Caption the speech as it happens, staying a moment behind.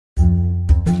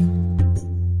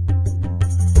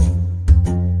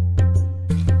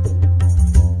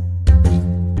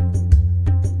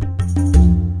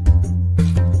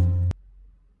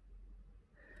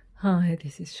Hi,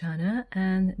 this is Shannah,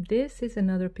 and this is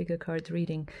another pick a card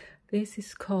reading. This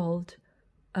is called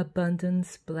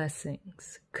Abundance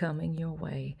Blessings Coming Your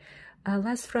Way.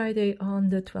 Last Friday on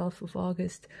the 12th of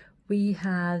August, we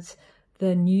had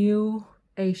the new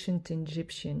ancient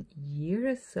Egyptian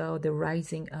year, so the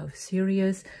rising of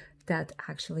Sirius, that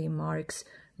actually marks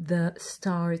the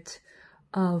start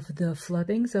of the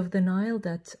floodings of the Nile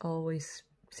that always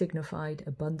signified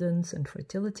abundance and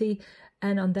fertility.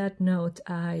 And on that note,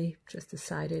 I just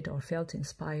decided or felt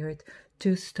inspired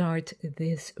to start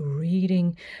this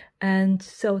reading, and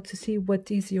so to see what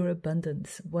is your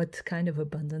abundance, what kind of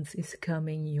abundance is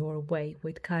coming your way,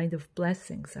 what kind of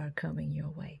blessings are coming your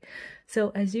way.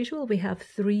 So as usual, we have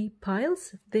 3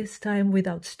 piles, this time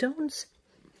without stones.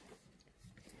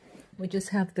 We just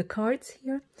have the cards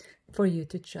here for you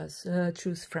to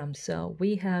choose from. So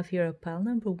we have here a pile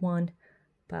number 1,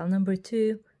 pile number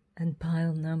 2, and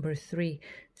pile number 3.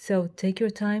 So take your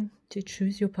time to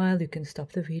choose your pile. You can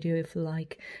stop the video if you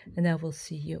like, and I will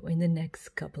see you in the next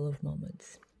couple of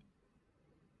moments.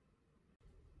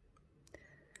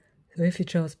 So if you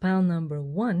chose pile number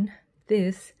 1,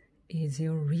 this is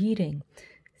your reading.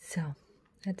 So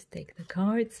let's take the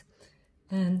cards,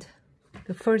 and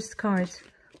the first card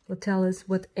will tell us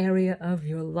what area of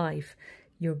your life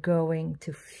you're going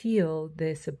to feel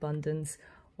this abundance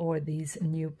or these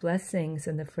new blessings.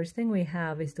 And the first thing we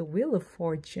have is the Wheel of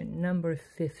Fortune, number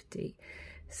 50.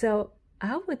 So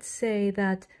I would say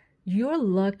that your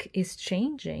luck is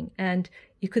changing, and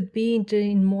you could be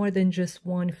in more than just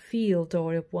one field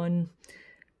or more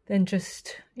than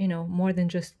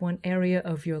just one area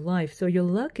of your life. So your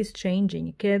luck is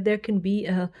changing. There can be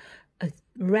a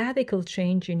radical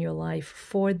change in your life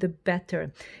for the better.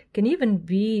 It can even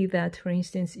be that, for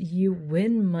instance, you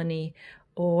win money,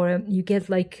 or you get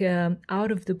like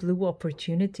out of the blue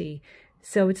opportunity.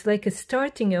 So it's like a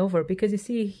starting over, because you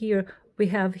see here, we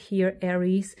have here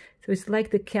Aries. So it's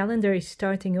like the calendar is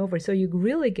starting over. So you're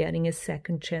really getting a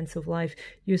second chance of life.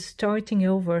 You're starting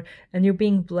over, and you're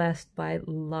being blessed by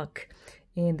luck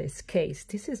in this case.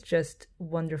 This is just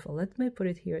wonderful. Let me put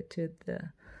it here to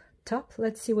the top.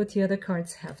 Let's see what the other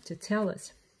cards have to tell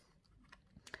us.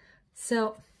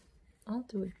 So I'll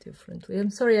do it differently. I'm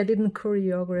sorry, I didn't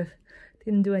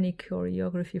do any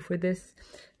choreography for this,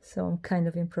 so I'm kind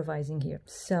of improvising here.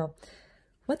 So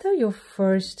what are your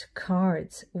first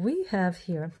cards? We have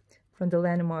here from the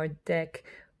Landmark deck,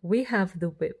 we have the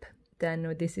Whip.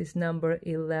 Then this is number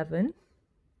 11.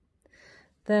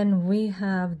 Then we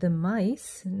have the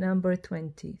Mice, number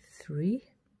 23.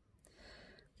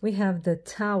 We have the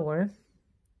Tower,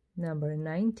 number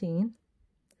 19.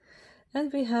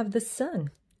 And we have the Sun,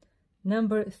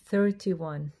 number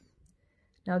 31.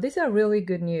 Now, these are really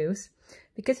good news,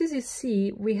 because as you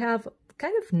see, we have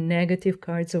kind of negative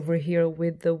cards over here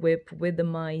with the Whip, with the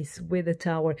Mice, with the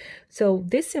Tower. So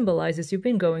this symbolizes you've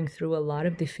been going through a lot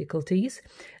of difficulties,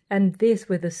 and this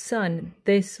with the Sun,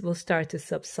 this will start to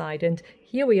subside. And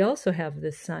here we also have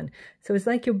the Sun. So it's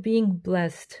like you're being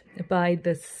blessed by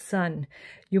the Sun.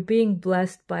 You're being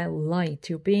blessed by light.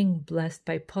 You're being blessed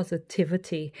by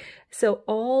positivity. So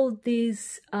all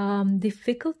these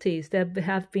difficulties that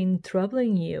have been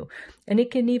troubling you, and it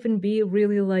can even be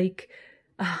really like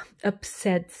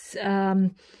upsets.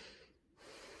 It's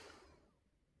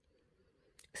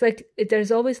like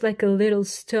there's always like a little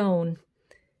stone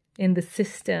in the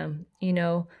system,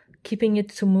 keeping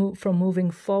it from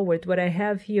moving forward. What I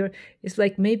have here is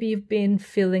like maybe you've been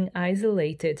feeling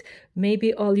isolated.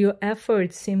 Maybe all your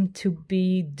efforts seem to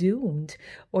be doomed,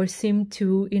 or seem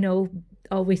to,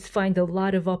 always find a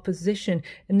lot of opposition.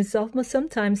 And it's almost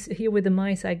sometimes here with the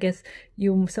Mice, I guess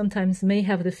you sometimes may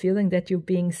have the feeling that you're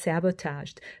being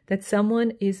sabotaged, that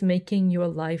someone is making your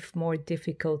life more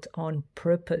difficult on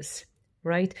purpose,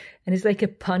 right? And it's like a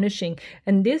punishing.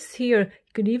 And this here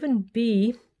could even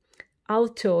be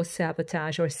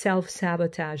auto-sabotage or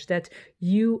self-sabotage, that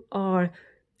you are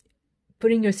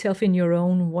putting yourself in your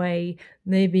own way.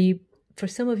 Maybe for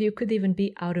some of you, could even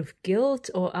be out of guilt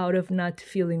or out of not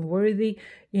feeling worthy.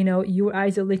 You're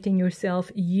isolating yourself,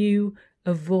 you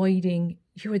avoiding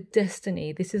your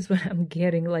destiny. This is what I'm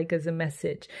getting like as a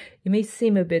message. It may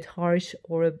seem a bit harsh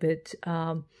or a bit,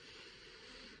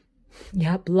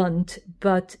 blunt,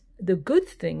 but the good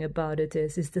thing about it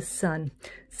is the Sun.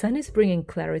 Sun is bringing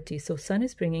clarity. So Sun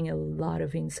is bringing a lot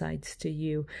of insights to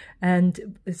you,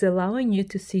 and is allowing you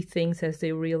to see things as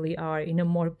they really are in a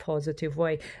more positive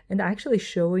way, and actually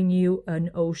showing you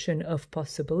an ocean of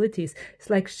possibilities.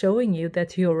 It's like showing you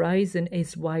that your horizon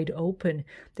is wide open,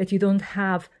 that you don't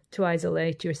have to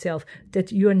isolate yourself,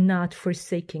 that you're not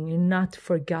forsaken, you're not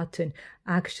forgotten.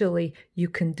 Actually, you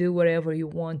can do whatever you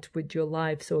want with your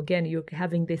life. So again, you're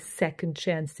having this second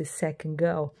chance, this second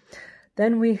go.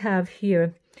 Then we have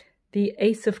here the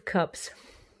Ace of Cups.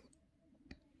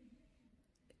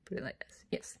 Put it like this.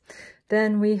 Yes.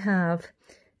 Then we have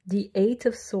the Eight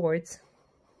of Swords,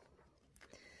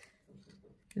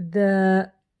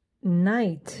 the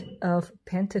Knight of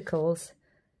Pentacles,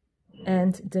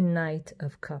 and the Knight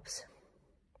of Cups.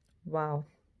 Wow.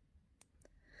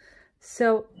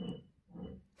 So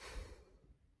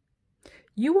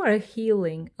you are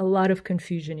healing a lot of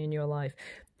confusion in your life.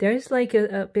 There's like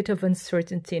a bit of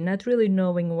uncertainty, not really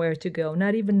knowing where to go,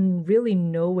 not even really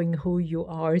knowing who you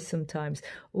are sometimes,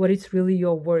 what it's really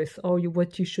your worth, or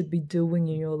what you should be doing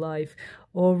in your life,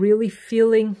 or really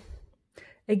feeling,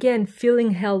 again,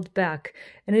 feeling held back.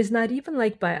 And it's not even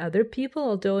like by other people,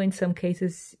 although in some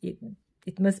cases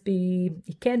it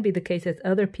can be the case that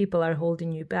other people are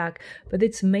holding you back, but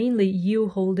it's mainly you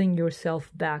holding yourself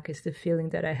back is the feeling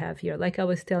that I have here. Like I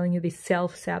was telling you, this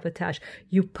self-sabotage,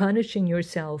 you punishing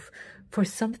yourself for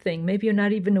something. Maybe you're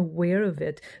not even aware of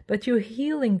it, but you're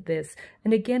healing this.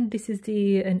 And again, this is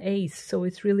an ace, so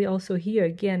it's really also here,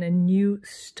 again, a new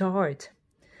start,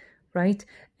 right?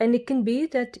 And it can be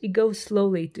that it goes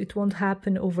slowly. It won't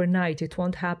happen overnight. It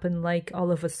won't happen like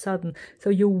all of a sudden. So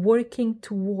you're working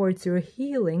towards your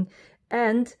healing,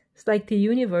 and it's like the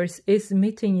universe is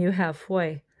meeting you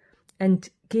halfway and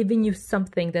giving you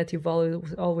something that you've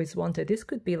always wanted. This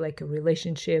could be like a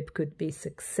relationship, could be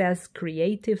success,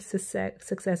 creative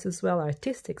success as well,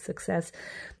 artistic success.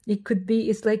 It could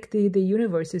be, it's like the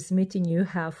universe is meeting you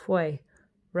halfway.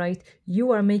 Right?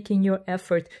 You are making your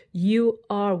effort. You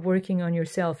are working on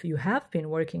yourself. You have been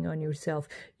working on yourself.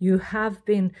 You have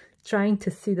been trying to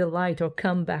see the light or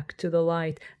come back to the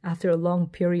light after a long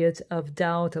period of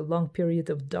doubt, a long period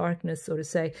of darkness, so to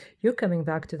say. You're coming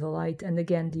back to the light. And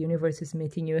again, the universe is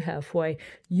meeting you halfway.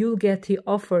 You'll get the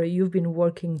offer you've been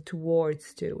working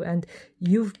towards to, and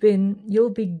you'll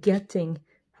be getting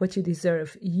what you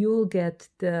deserve. You'll get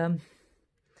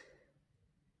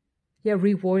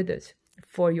rewarded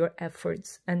for your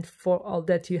efforts and for all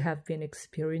that you have been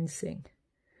experiencing.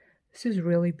 This is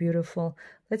really beautiful.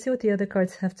 Let's see what the other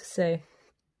cards have to say.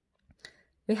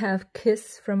 We have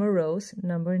Kiss from a Rose,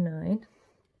 number 9.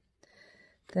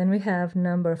 Then we have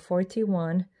number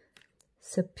 41,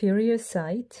 Superior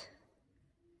Sight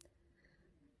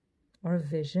or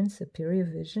Vision, Superior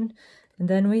Vision. And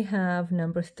then we have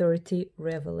number 30,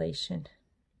 Revelation.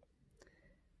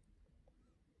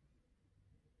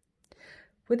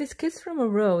 With this Kiss from a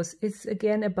Rose, it's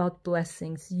again about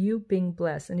blessings, you being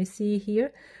blessed. And you see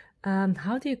here,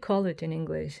 how do you call it in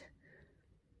English?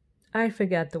 I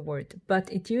forget the word, but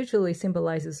it usually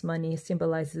symbolizes money,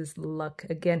 symbolizes luck.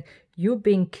 Again, you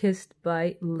being kissed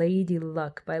by Lady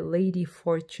Luck, by Lady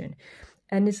Fortune.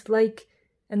 And it's like,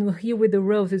 and here with the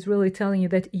rose is really telling you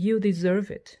that you deserve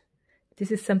it. This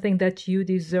is something that you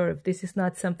deserve. This is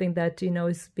not something that,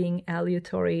 is being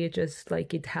aleatory, just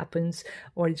like it happens,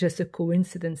 or just a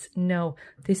coincidence. No,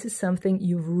 this is something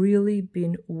you've really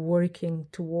been working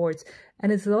towards.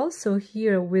 And it's also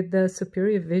here with the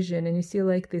superior vision, and you see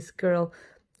like this girl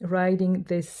riding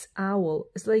this owl.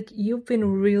 It's like you've been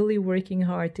really working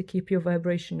hard to keep your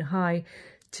vibration high,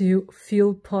 to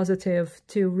feel positive,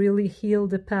 to really heal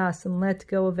the past and let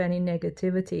go of any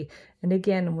negativity. And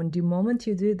again, when the moment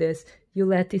you do this, you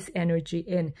let this energy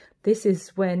in. This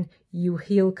is when you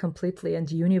heal completely and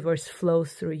the universe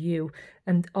flows through you.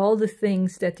 And all the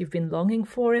things that you've been longing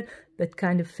for, that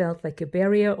kind of felt like a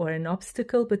barrier or an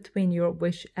obstacle between your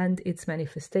wish and its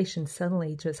manifestation,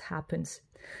 suddenly just happens.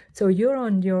 So you're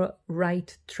on your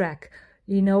right track.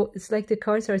 It's like the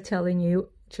cards are telling you,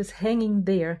 just hanging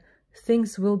there,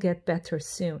 things will get better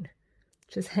soon.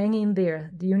 Just hang in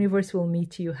there. The universe will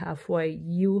meet you halfway.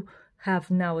 You have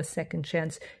now a second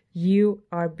chance. You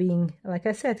are being, like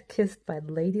I said, kissed by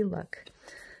Lady Luck.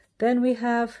 Then we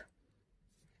have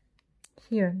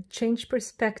here, change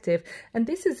perspective. And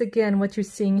this is again what you're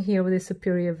seeing here with the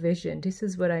superior vision. This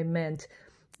is what I meant.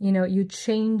 You're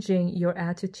changing your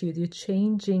attitude, you're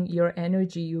changing your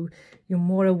energy, you're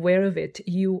more aware of it.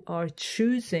 You are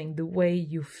choosing the way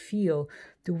you feel,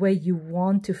 the way you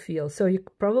want to feel. So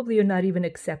you're not even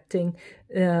accepting,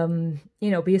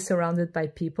 be surrounded by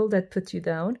people that put you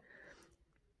down.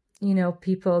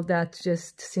 People that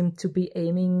just seem to be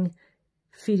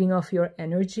feeding off your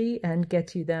energy and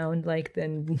get you down like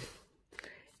then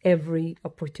every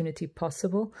opportunity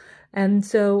possible. And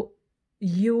so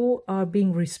you are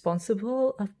being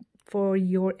responsible for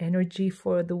your energy,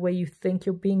 for the way you think.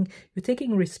 You're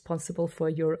taking responsible for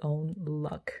your own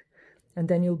luck. and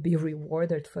then you'll be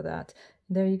rewarded for that.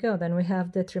 There you go. Then we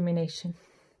have determination.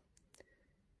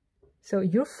 So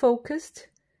you're focused,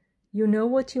 you know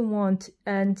what you want,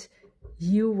 and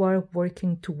you are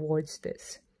working towards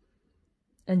this.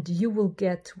 And you will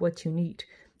get what you need.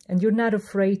 And you're not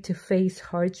afraid to face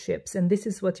hardships. And this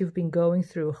is what you've been going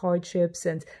through, hardships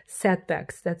and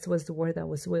setbacks. That was the word I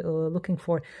was looking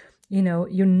for. You know,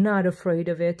 you're not afraid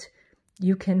of it.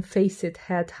 You can face it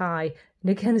head high.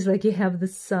 And again, it's like you have the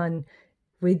sun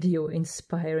with you,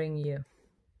 inspiring you.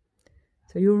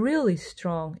 So you're really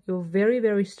strong. You're very,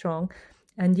 very strong.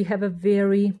 And you have a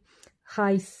very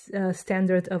high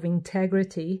standard of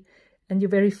integrity. And you're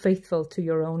very faithful to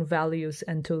your own values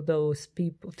and to those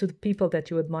people, to the people that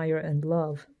you admire and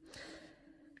love.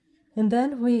 And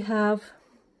then we have,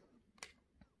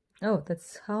 oh,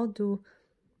 that's I'm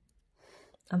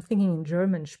thinking in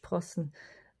German, Sprossen,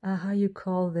 how you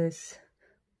call this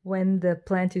when the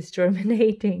plant is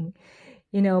germinating,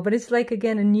 you know, but it's like,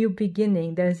 again, a new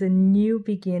beginning. There's a new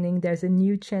beginning. There's a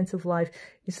new chance of life.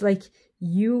 It's like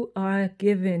you are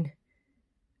given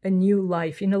a new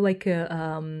life, you know, like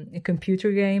a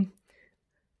computer game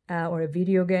or a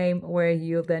video game where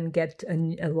you then get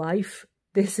a life.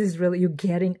 This is really, you're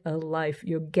getting a life.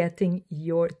 You're getting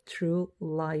your true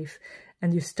life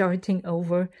and you're starting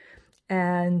over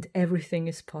and everything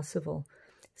is possible.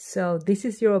 So this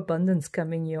is your abundance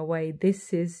coming your way.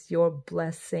 This is your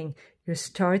blessing. You're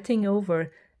starting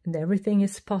over and everything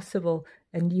is possible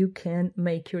and you can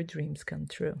make your dreams come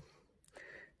true.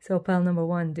 So pile number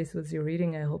 1, this was your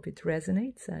reading. I hope it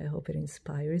resonates. I hope it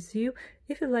inspires you.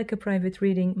 If you'd like a private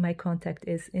reading, my contact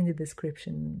is in the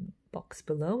description box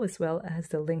below, as well as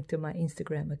the link to my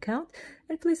Instagram account.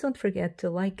 And please don't forget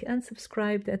to like and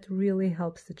subscribe. That really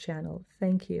helps the channel.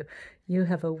 Thank you. You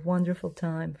have a wonderful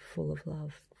time full of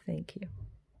love. Thank you.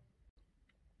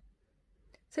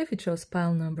 So if you chose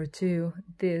pile number 2,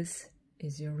 this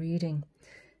is your reading.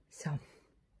 So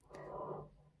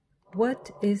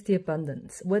what is the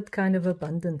abundance? What kind of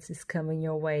abundance is coming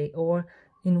your way? Or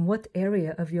in what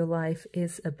area of your life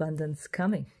is abundance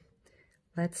coming?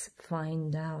 Let's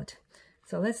find out.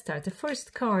 So let's start. The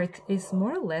first card is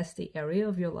more or less the area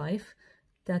of your life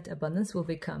that abundance will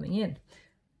be coming in.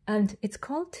 And it's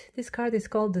called, this card is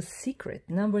called The Secret,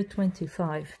 number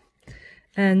 25.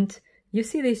 And you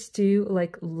see these two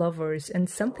like lovers and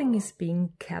something is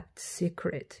being kept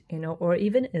secret, you know, or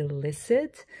even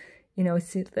illicit. You know,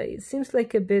 it seems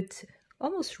like a bit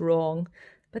almost wrong,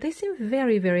 but they seem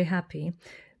very, very happy.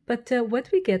 But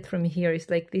what we get from here is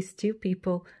like these two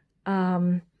people,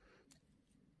 there's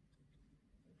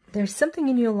something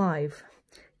in your life.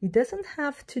 It doesn't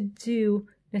have to do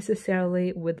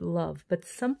necessarily with love, but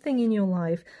something in your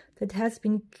life that has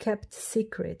been kept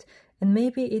secret. And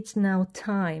maybe it's now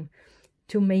time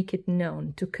to make it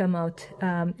known, to come out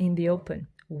in the open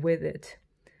with it,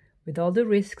 with all the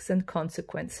risks and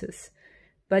consequences.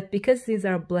 But because these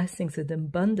are blessings and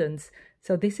abundance,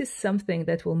 so this is something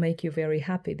that will make you very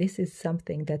happy. This is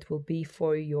something that will be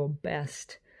for your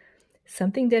best.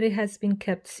 Something that it has been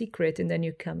kept secret, and then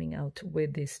you're coming out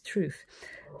with this truth.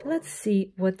 Let's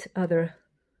see what the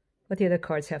other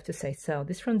cards have to say. So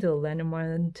this is from the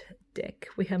Lenormand deck.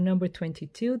 We have number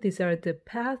 22. These are the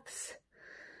paths.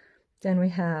 Then we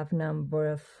have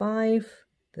number 5,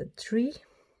 the tree.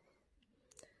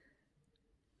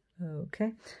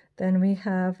 Okay, then we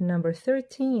have number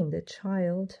 13, the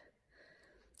child,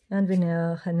 and we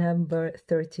now have number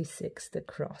 36, the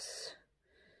cross.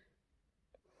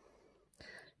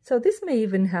 So this may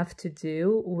even have to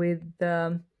do with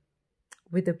the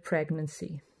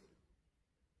pregnancy,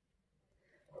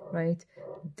 right?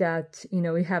 That, you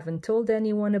know, you haven't told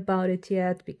anyone about it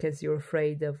yet because you're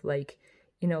afraid of, like,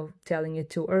 you know, telling it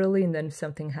too early, and then if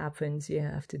something happens, you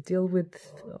have to deal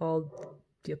with all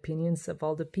the opinions of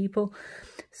all the people.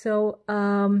 So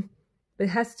it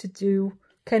has to do,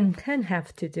 can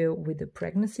have to do with the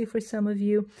pregnancy for some of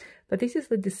you, but this is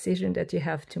the decision that you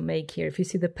have to make here. If you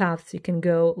see the paths, you can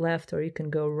go left or you can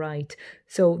go right.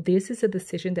 So this is a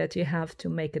decision that you have to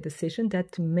make, a decision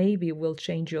that maybe will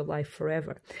change your life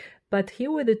forever. But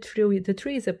here with the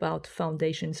tree is about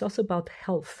foundation. It's also about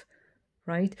health,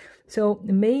 right? So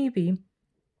maybe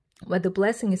what the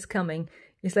blessing is coming,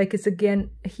 it's like, it's again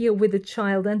here with the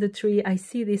child and the tree. I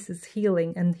see this as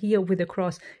healing, and here with the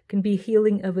cross can be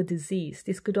healing of a disease.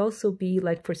 This could also be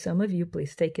like, for some of you,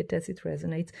 please take it as it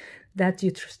resonates, that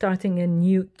you're starting a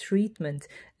new treatment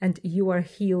and you are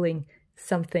healing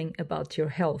something about your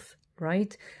health,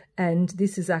 right? And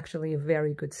this is actually a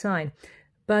very good sign.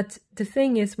 But the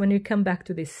thing is, when you come back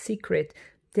to this secret,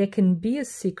 there can be a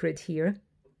secret here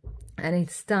And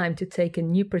it's time to take a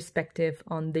new perspective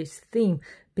on this theme,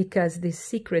 because this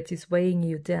secret is weighing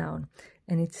you down.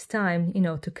 And it's time, you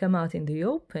know, to come out in the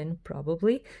open,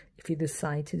 probably, if you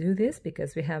decide to do this,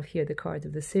 because we have here the card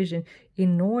of decision,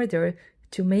 in order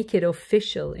to make it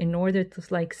official, in order to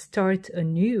like start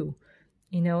anew,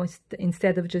 you know,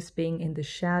 instead of just being in the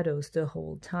shadows the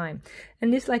whole time.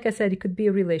 And this, like I said, it could be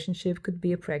a relationship, could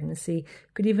be a pregnancy,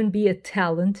 could even be a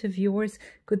talent of yours,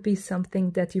 could be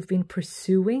something that you've been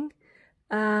pursuing,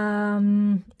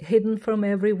 hidden from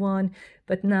everyone,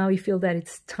 but now you feel that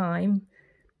it's time,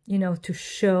 you know, to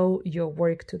show your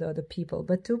work to the other people.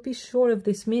 But to be sure of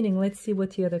this meaning, let's see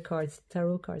what the other cards,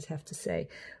 tarot cards, have to say.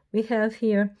 We have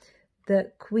here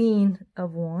the Queen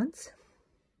of Wands.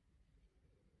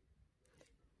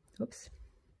 Oops.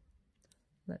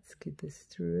 Let's get this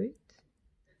straight.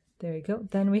 There you go.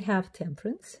 Then we have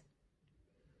Temperance.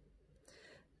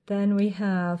 Then we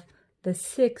have the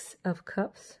Six of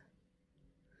Cups.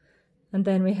 And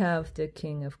then we have the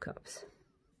King of Cups.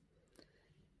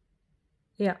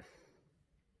 Yeah.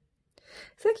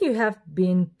 It's like you have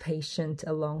been patient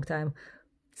a long time.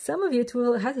 Some of you, it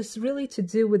will have this really to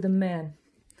do with the man.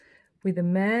 With a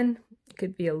man, it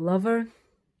could be a lover,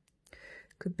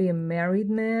 could be a married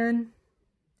man,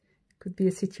 could be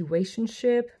a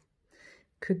situationship,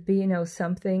 could be, you know,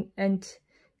 something. And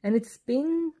it's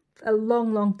been a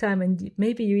long, long time. And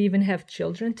maybe you even have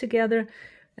children together.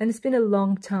 And it's been a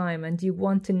long time, and you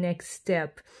want the next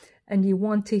step, and you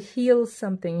want to heal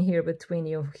something here between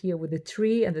you. Here with the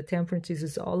tree and the Temperance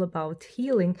is all about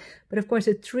healing. But of course,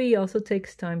 a tree also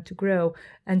takes time to grow,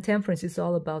 and Temperance is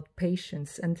all about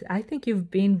patience. And I think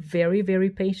you've been very, very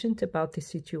patient about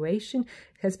this situation.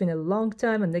 It has been a long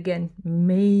time. And again,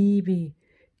 maybe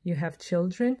you have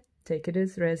children. Take it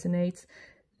as resonates.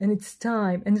 And it's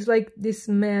time. And it's like this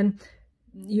man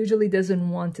usually doesn't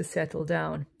want to settle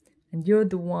down. And you're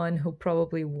the one who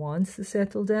probably wants to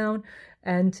settle down.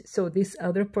 And so this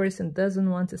other person doesn't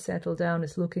want to settle down,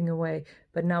 is looking away.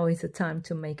 But now is the time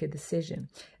to make a decision.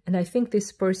 And I think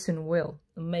this person will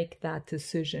make that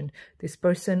decision. This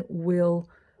person will,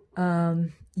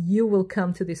 you will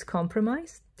come to this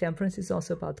compromise. Temperance is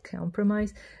also about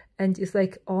compromise. And it's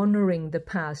like honoring the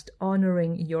past,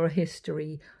 honoring your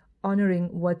history, honoring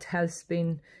what has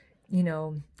been, you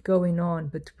know, going on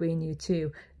between you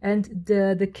two. And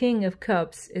the King of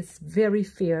Cups is very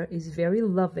fair, is very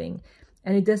loving,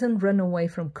 and it doesn't run away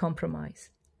from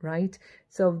compromise, right?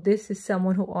 So this is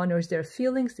someone who honors their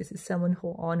feelings. This is someone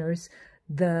who honors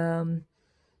the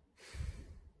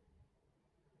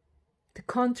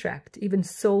contract, even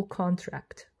soul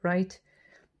contract, right?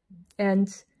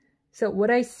 And so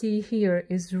what I see here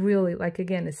is really like,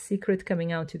 again, a secret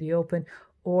coming out to the open,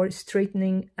 or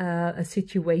straightening a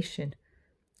situation,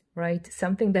 right?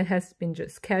 Something that has been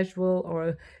just casual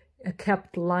or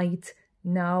kept light.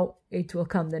 Now it will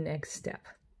come the next step,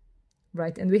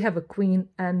 right? And we have a Queen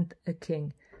and a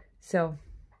King. So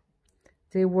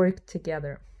they work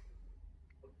together.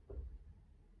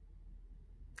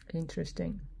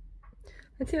 Interesting.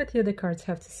 Let's see what the other cards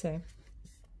have to say.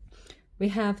 We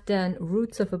have then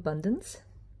Roots of Abundance.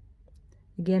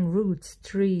 Again, roots,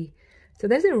 tree. So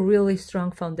there's a really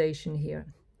strong foundation here.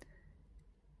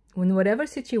 In whatever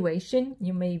situation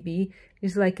you may be,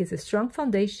 it's like it's a strong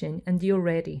foundation and you're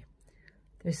ready.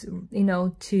 There's, you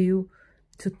know, to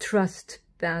trust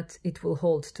that it will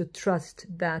hold, to trust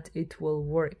that it will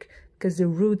work, because the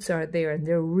roots are there and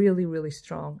they're really, really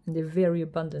strong and they're very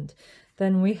abundant.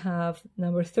 Then we have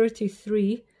number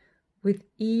 33 with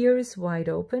ears wide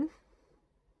open.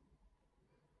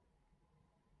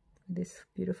 This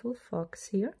beautiful fox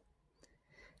here.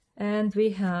 And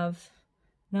we have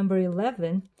number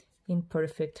 11 in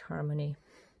perfect harmony.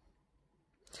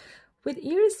 With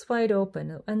ears wide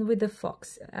open and with the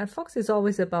fox. A fox is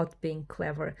always about being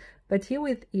clever. But here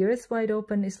with ears wide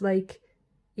open is like,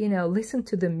 you know, listen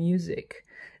to the music.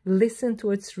 Listen to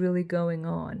what's really going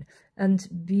on. And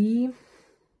be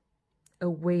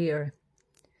aware.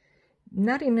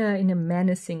 Not in a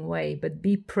menacing way, but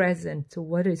be present to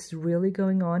what is really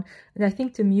going on. And I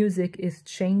think the music is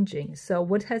changing. So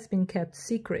what has been kept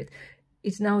secret,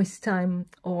 now it's time,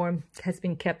 or has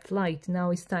been kept light, now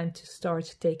it's time to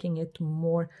start taking it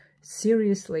more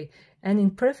seriously. And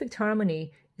in perfect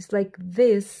harmony, it's like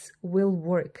this will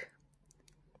work,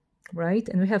 right?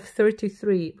 And we have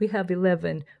 33, we have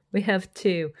 11, we have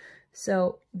 2.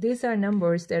 So these are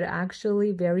numbers that are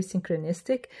actually very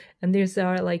synchronistic, and these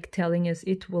are like telling us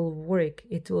it will work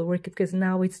because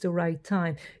now it's the right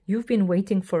time. You've been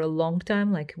waiting for a long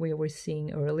time, like we were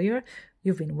seeing earlier.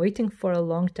 You've been waiting for a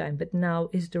long time, but now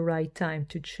is the right time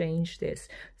to change this.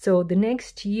 So the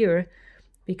next year,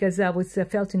 because I was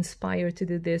felt inspired to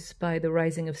do this by the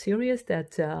rising of Sirius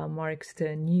that marks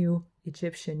the new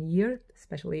Egyptian year,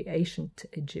 especially ancient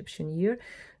Egyptian year.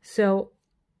 So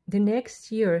the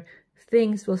next year,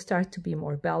 things will start to be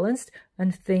more balanced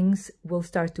and things will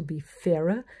start to be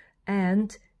fairer,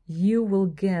 and you will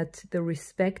get the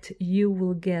respect, you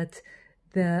will get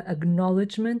the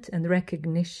acknowledgement and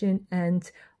recognition,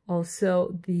 and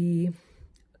also the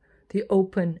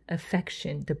open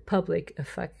affection, the public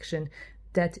affection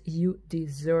that you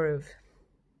deserve.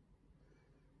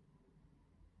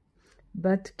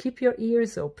 But keep your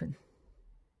ears open.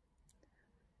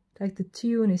 Like the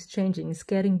tune is changing, it's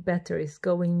getting better, it's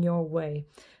going your way.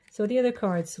 So the other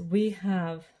cards, we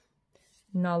have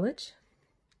knowledge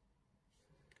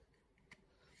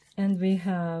and we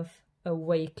have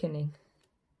awakening.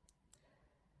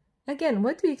 Again,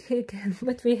 what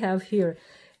we have here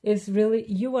is really,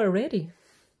 you are ready.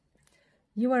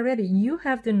 You are ready. You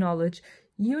have the knowledge.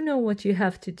 You know what you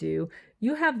have to do.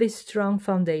 You have this strong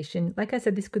foundation. Like I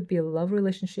said, this could be a love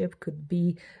relationship, could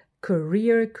be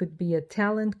career, could be a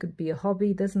talent, could be a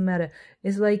hobby, doesn't matter.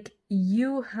 It's like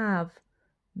you have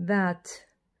that.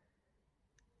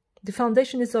 The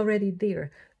foundation is already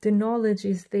there. The knowledge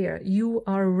is there. You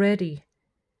are ready.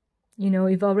 You know,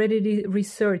 you've already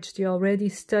researched, you already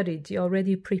studied, you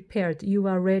already prepared, you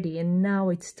are ready. And now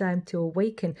it's time to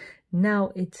awaken.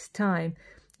 Now it's time,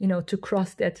 you know, to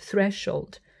cross that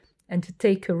threshold and to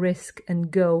take a risk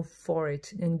and go for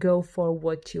it and go for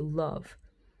what you love.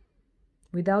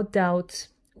 Without doubt,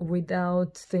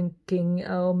 without thinking,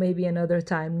 oh, maybe another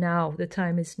time. Now, the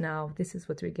time is now. This is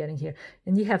what we're getting here.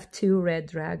 And you have 2 red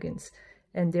dragons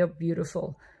and they're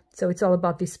beautiful. So it's all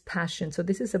about this passion. So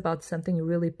this is about something you're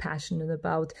really passionate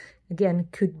about. Again,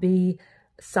 could be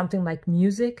something like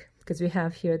music, because we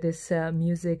have here this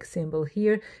music symbol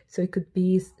here. So it could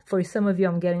be, for some of you,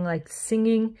 I'm getting like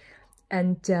singing,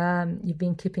 and you've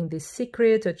been keeping this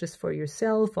secret or just for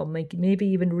yourself, or maybe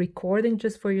even recording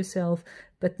just for yourself.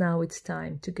 But now it's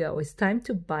time to go. It's time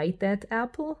to bite that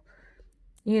apple,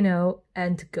 you know,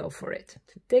 and go for it.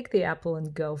 To take the apple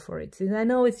and go for it. And I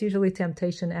know it's usually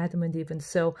temptation, Adam and even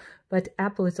so, but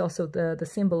apple is also the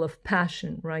symbol of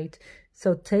passion, right?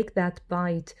 So take that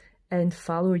bite and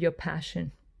follow your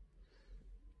passion.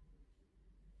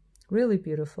 Really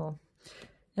beautiful.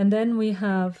 And then we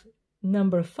have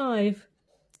number 5,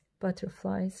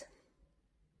 butterflies.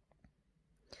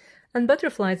 And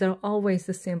butterflies are always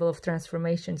the symbol of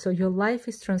transformation. So your life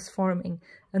is transforming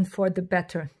and for the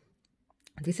better.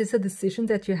 This is a decision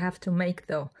that you have to make,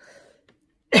 though.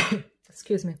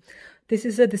 Excuse me. This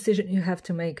is a decision you have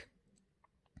to make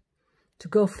to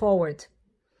go forward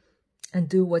and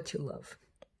do what you love.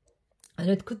 And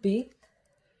it could be,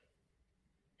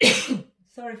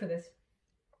 sorry for this,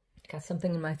 got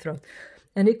something in my throat.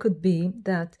 And it could be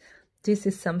that this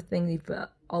is something you've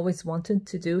always wanted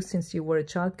to do since you were a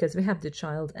child, because we have the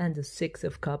child and the 6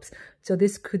 of Cups. So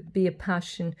this could be a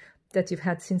passion that you've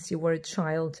had since you were a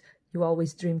child. You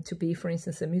always dreamed to be, for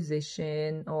instance, a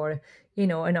musician, or, you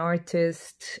know, an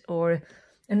artist, or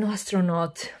an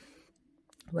astronaut,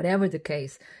 whatever the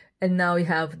case. And now you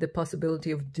have the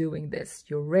possibility of doing this.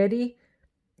 You're ready,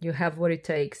 you have what it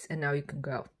takes, and now you can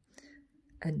go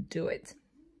and do it.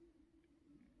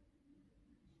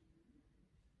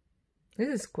 This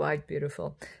is quite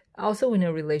beautiful. Also in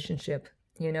a relationship,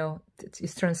 you know,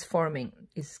 it's transforming.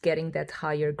 It's getting that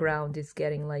higher ground. It's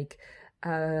getting like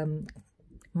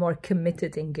more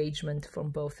committed engagement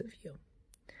from both of you.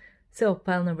 So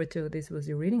pile number 2, this was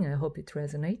your reading. I hope it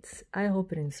resonates. I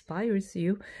hope it inspires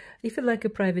you. If you'd like a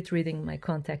private reading, my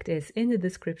contact is in the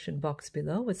description box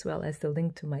below, as well as the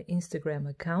link to my Instagram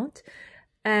account.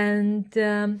 And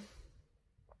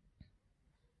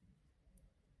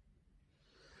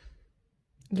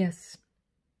yes,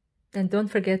 and don't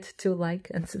forget to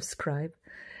like and subscribe.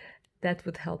 That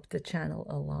would help the channel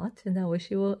a lot. And I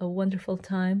wish you a wonderful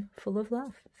time full of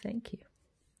love. Thank you.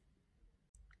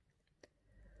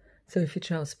 So if you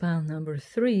chose pile number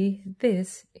 3,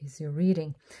 this is your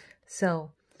reading.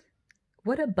 So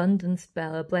what abundance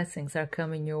blessings are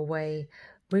coming your way?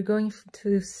 We're going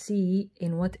to see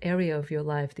in what area of your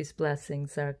life these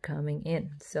blessings are coming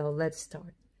in. So let's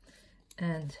start.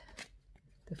 And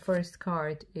the first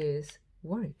card is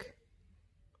work.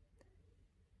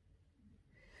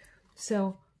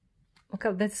 So,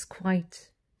 okay, that's quite,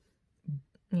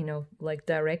 you know, like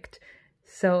direct.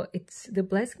 So it's, the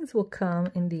blessings will come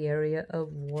in the area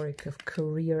of work, of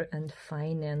career and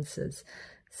finances.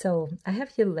 So I have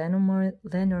here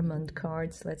Lenormand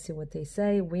cards. Let's see what they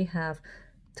say. We have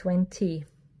 20.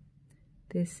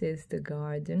 This is the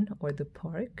garden or the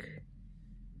park.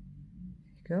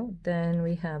 go. Then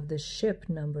we have the ship,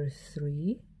 number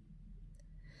 3.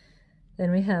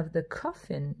 Then we have the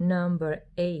coffin, number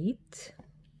 8.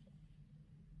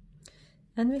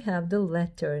 And we have the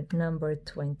letter, number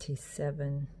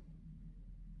 27.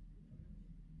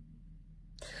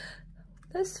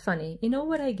 That's funny. You know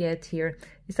what I get here?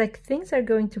 It's like things are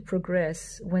going to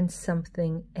progress when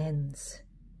something ends,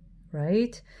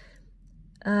 right?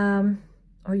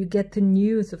 Or you get the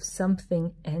news of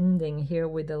something ending here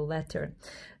with a letter.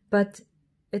 But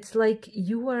it's like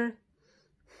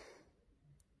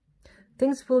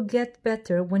things will get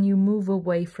better when you move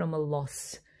away from a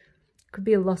loss. Could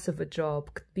be a loss of a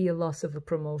job, could be a loss of a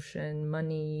promotion,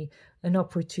 money, an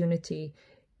opportunity.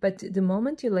 But the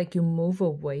moment you move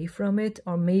away from it,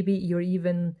 or maybe you're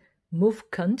even move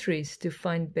countries to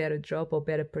find better job or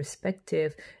better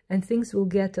perspective, and things will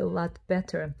get a lot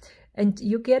better. And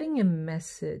you're getting a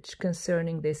message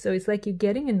concerning this. So it's like you're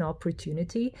getting an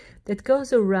opportunity that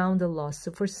goes around a loss.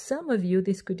 So for some of you,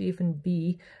 this could even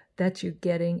be that you're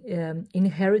getting,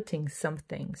 inheriting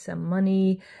something, some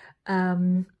money,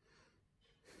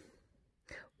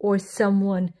 or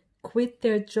someone quit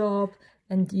their job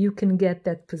and you can get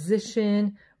that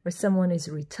position, or someone is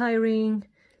retiring.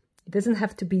 It doesn't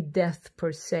have to be death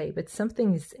per se, but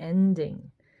something is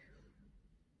ending.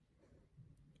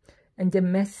 And the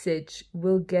message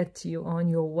will get you on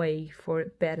your way for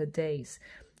better days,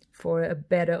 for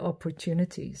better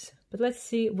opportunities. But let's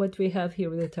see what we have here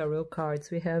with the tarot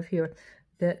cards. We have here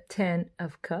the 10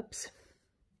 of Cups.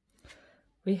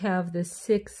 We have the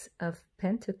 6 of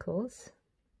Pentacles.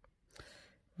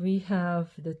 We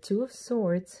have the 2 of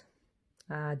Swords,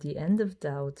 the end of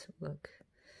doubt, look.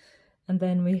 And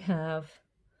then we have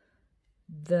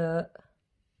the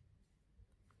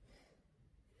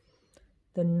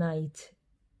Knight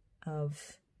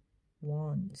of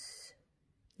Wands.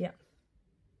 Yeah.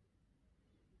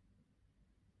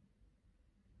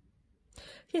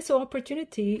 Yeah, so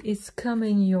opportunity is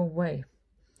coming your way.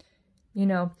 You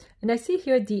know, and I see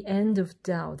here the end of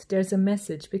doubt. There's a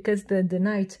message, because the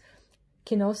Knight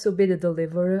can also be the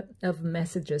deliverer of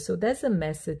messages. So there's a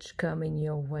message coming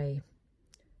your way,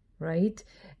 right?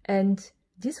 And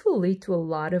this will lead to a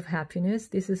lot of happiness.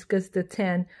 This is because the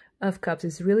 10 of Cups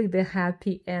is really the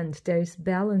happy end. There is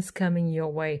balance coming your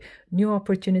way, new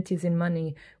opportunities in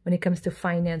money when it comes to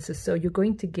finances. So you're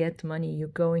going to get money. You're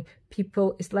going,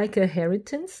 people, it's like a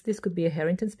inheritance. This could be a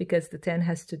inheritance because the 10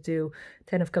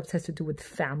 of Cups has to do with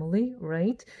family,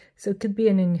 right? So it could be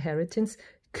an inheritance.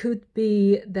 Could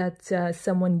be that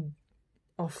someone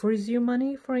offers you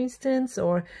money, for instance,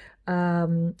 or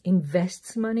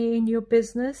invests money in your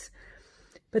business.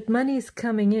 But money is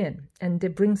coming in and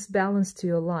it brings balance to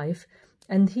your life.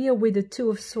 And here with the 2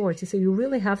 of Swords, so you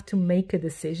really have to make a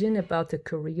decision about a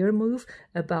career move,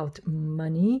 about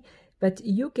money. But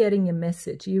you're getting a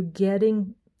message. You're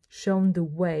getting shown the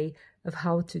way of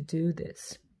how to do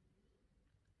this.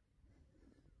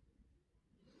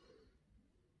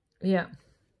 Yeah.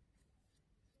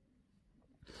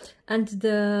 And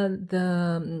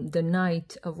the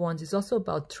Knight of Wands is also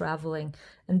about traveling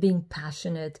and being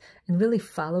passionate and really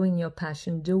following your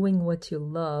passion, doing what you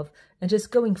love and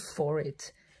just going for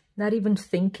it. Not even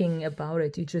thinking about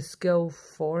it, you just go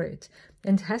for it.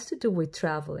 And it has to do with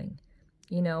traveling,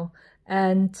 you know,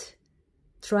 and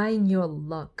trying your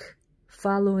luck,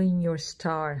 following your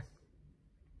star.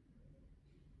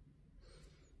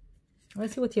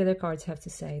 Let's see what the other cards have to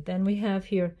say. Then we have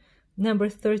here number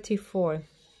 34.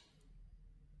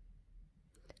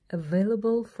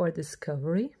 Available for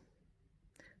discovery.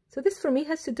 So this for me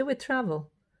has to do with travel.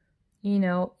 You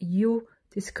know, you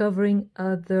discovering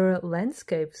other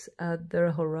landscapes,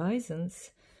 other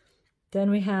horizons.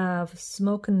 Then we have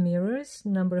Smoke and Mirrors,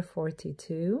 number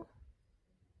 42.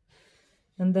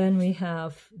 And then we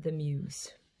have the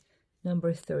Muse,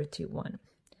 number 31.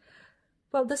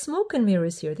 Well, the Smoke and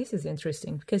Mirrors here, this is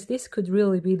interesting because this could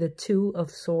really be the 2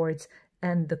 of Swords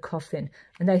and the Coffin.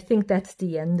 And I think that's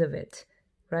the end of it.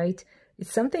 Right?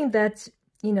 It's something that,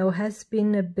 you know, has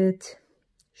been a bit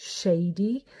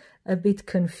shady, a bit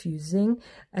confusing.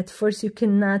 At first, you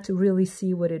cannot really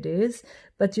see what it is,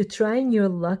 but you're trying your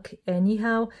luck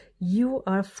anyhow. You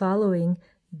are following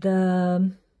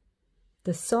the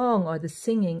song or the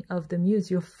singing of the Muse.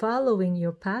 You're following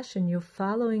your passion. You're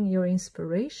following your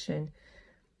inspiration.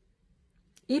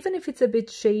 Even if it's a bit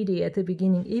shady at the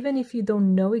beginning, even if you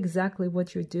don't know exactly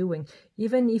what you're doing,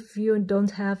 even if you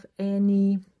don't have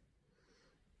any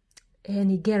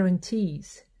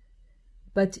guarantees,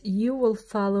 but you will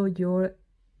follow your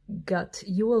gut,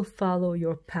 you will follow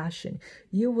your passion,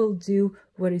 you will do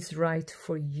what is right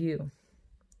for you.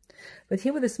 But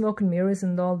here with the smoke and mirrors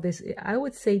and all this, I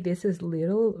would say this is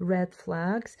little red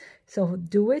flags. So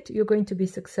do it, you're going to be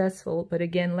successful. But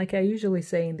again, like I usually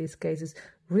say in these cases,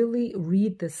 really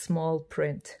read the small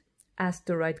print. Ask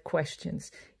the right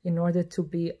questions in order to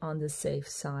be on the safe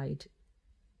side,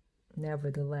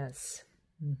 nevertheless.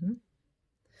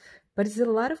 But it's a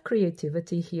lot of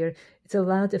creativity here. It's a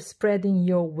lot of spreading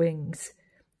your wings,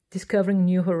 discovering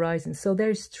new horizons. So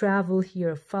there's travel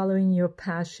here, following your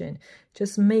passion.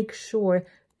 Just make sure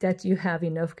that you have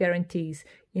enough guarantees,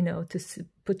 you know, to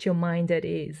put your mind at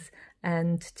ease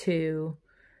and to,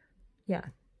 yeah,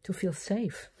 to feel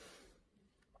safe.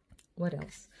 What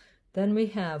else? Then we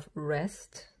have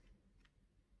rest.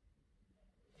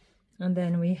 And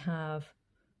then we have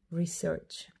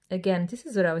research. Again, this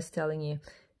is what I was telling you.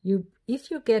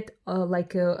 If you get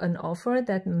an offer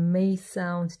that may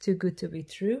sound too good to be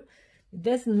true, it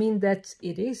doesn't mean that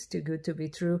it is too good to be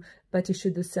true, but you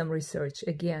should do some research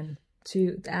again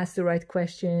to ask the right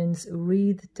questions,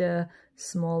 read the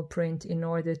small print in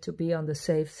order to be on the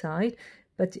safe side.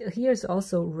 But here's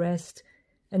also rest.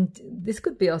 And this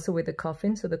could be also with the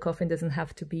coffin. So the coffin doesn't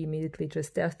have to be immediately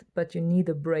just death, but you need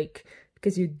a break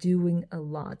because you're doing a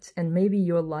lot. And maybe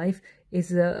your life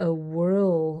is a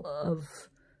whirl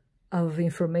of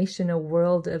information, a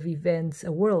whirl of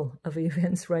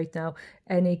events right now,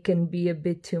 and it can be a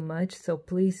bit too much. So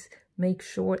please make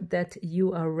sure that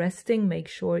you are resting, make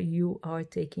sure you are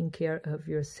taking care of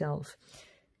yourself.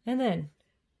 And then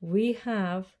we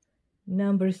have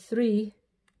number 3,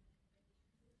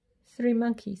 3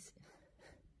 monkeys.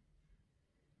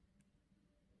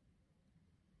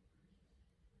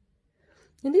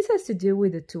 And this has to do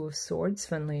with the Two of Swords,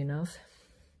 funnily enough.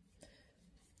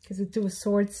 Because the Two of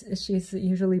Swords, she's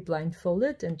usually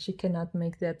blindfolded and she cannot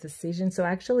make that decision. So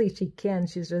actually she can,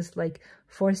 she's just like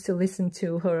forced to listen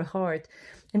to her heart.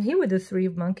 And here with the 3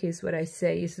 of monkeys, what I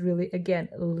say is really, again,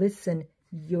 listen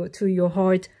to your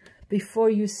heart before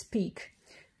you speak.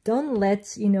 Don't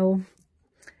let, you know,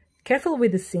 careful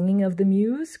with the singing of the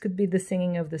muse, could be the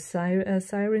singing of the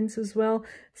sirens as well.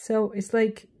 So it's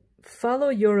like, follow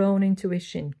your own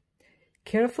intuition.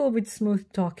 Careful with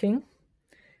smooth talking.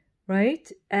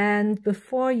 Right? And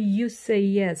before you say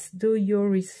yes, do your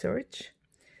research.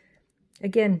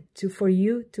 Again, for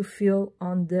you to feel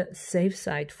on the safe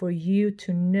side, for you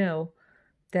to know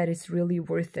that it's really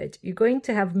worth it. You're going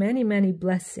to have many, many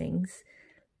blessings,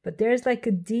 but there's like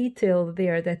a detail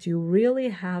there that you really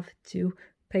have to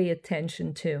pay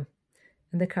attention to.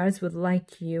 And the cards would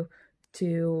like you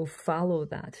to follow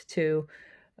that, to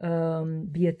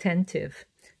be attentive,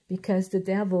 because the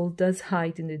devil does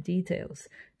hide in the details.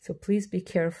 So please be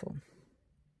careful.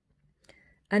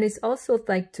 And it's also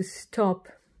like to stop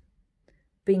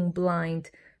being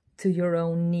blind to your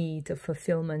own need of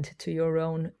fulfillment, to your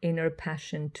own inner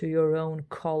passion, to your own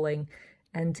calling.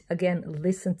 And again,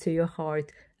 listen to your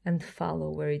heart and follow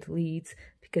where it leads,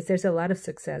 because there's a lot of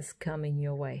success coming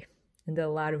your way and a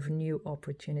lot of new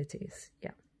opportunities.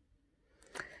 Yeah.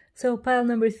 So pile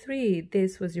number 3,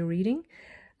 this was your reading.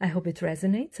 I hope it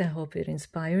resonates. I hope it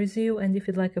inspires you. And if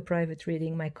you'd like a private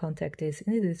reading, my contact is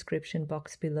in the description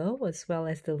box below, as well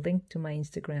as the link to my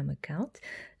Instagram account.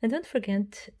 And don't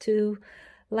forget to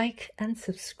like and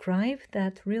subscribe.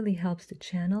 That really helps the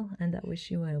channel. And I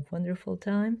wish you a wonderful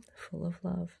time full of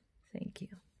love. Thank you.